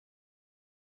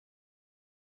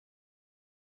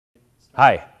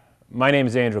Hi, my name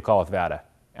is Andrew Kalithvada,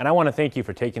 and I want to thank you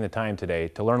for taking the time today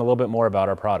to learn a little bit more about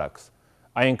our products.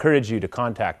 I encourage you to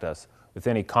contact us with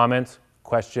any comments,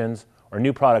 questions, or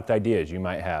new product ideas you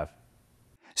might have.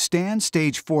 STAN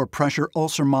Stage 4 Pressure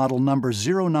Ulcer Model number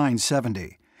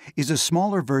 0970 is a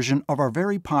smaller version of our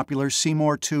very popular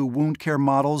Seymour II Wound Care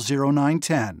Model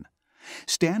 0910.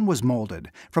 STAN was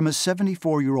molded from a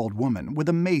 74-year-old woman with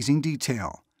amazing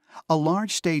detail. A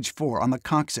large Stage 4 on the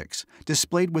coccyx,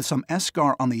 displayed with some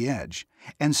eschar on the edge,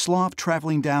 and slough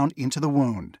traveling down into the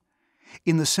wound.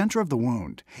 In the center of the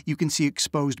wound, you can see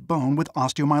exposed bone with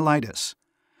osteomyelitis.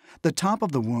 The top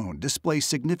of the wound displays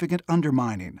significant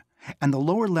undermining, and the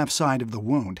lower left side of the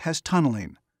wound has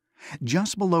tunneling.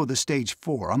 Just below the Stage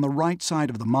 4 on the right side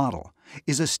of the model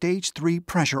is a Stage 3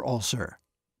 pressure ulcer.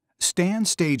 STAN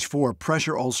Stage 4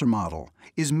 Pressure Ulcer Model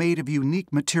is made of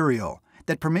unique material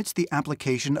that permits the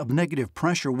application of negative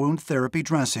pressure wound therapy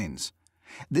dressings.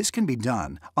 This can be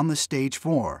done on the Stage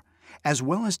 4, as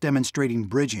well as demonstrating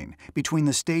bridging between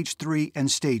the Stage 3 and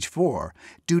Stage 4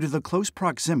 due to the close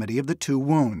proximity of the two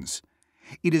wounds.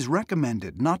 It is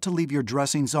recommended not to leave your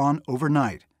dressings on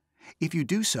overnight. If you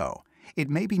do so, it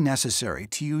may be necessary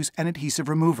to use an adhesive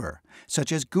remover,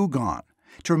 such as Goo Gone,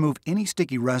 to remove any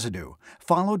sticky residue,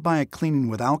 followed by a cleaning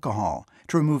with alcohol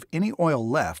to remove any oil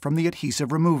left from the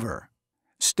adhesive remover.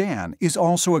 STAN is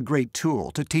also a great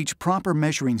tool to teach proper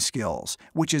measuring skills,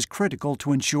 which is critical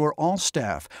to ensure all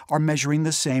staff are measuring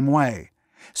the same way,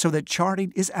 so that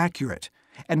charting is accurate,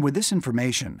 and with this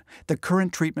information, the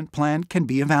current treatment plan can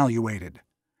be evaluated.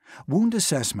 Wound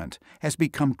assessment has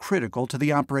become critical to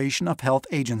the operation of health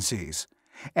agencies,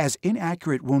 as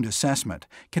inaccurate wound assessment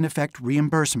can affect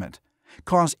reimbursement,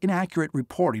 cause inaccurate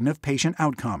reporting of patient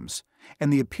outcomes,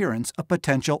 and the appearance of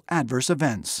potential adverse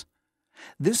events.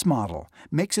 This model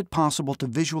makes it possible to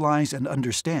visualize and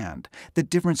understand the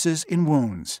differences in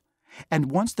wounds,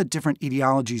 and once the different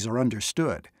etiologies are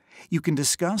understood, you can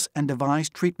discuss and devise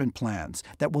treatment plans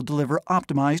that will deliver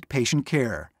optimized patient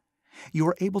care. You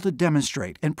are able to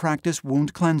demonstrate and practice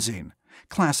wound cleansing,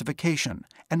 classification,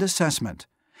 and assessment,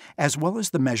 as well as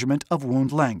the measurement of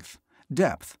wound length,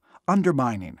 depth,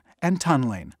 undermining, and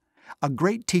tunneling, a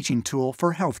great teaching tool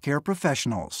for healthcare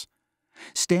professionals.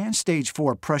 STAN Stage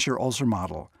 4 Pressure Ulcer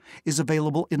Model is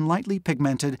available in lightly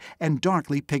pigmented and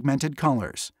darkly pigmented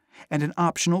colors, and an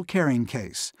optional carrying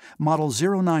case, Model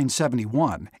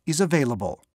 0971, is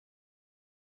available.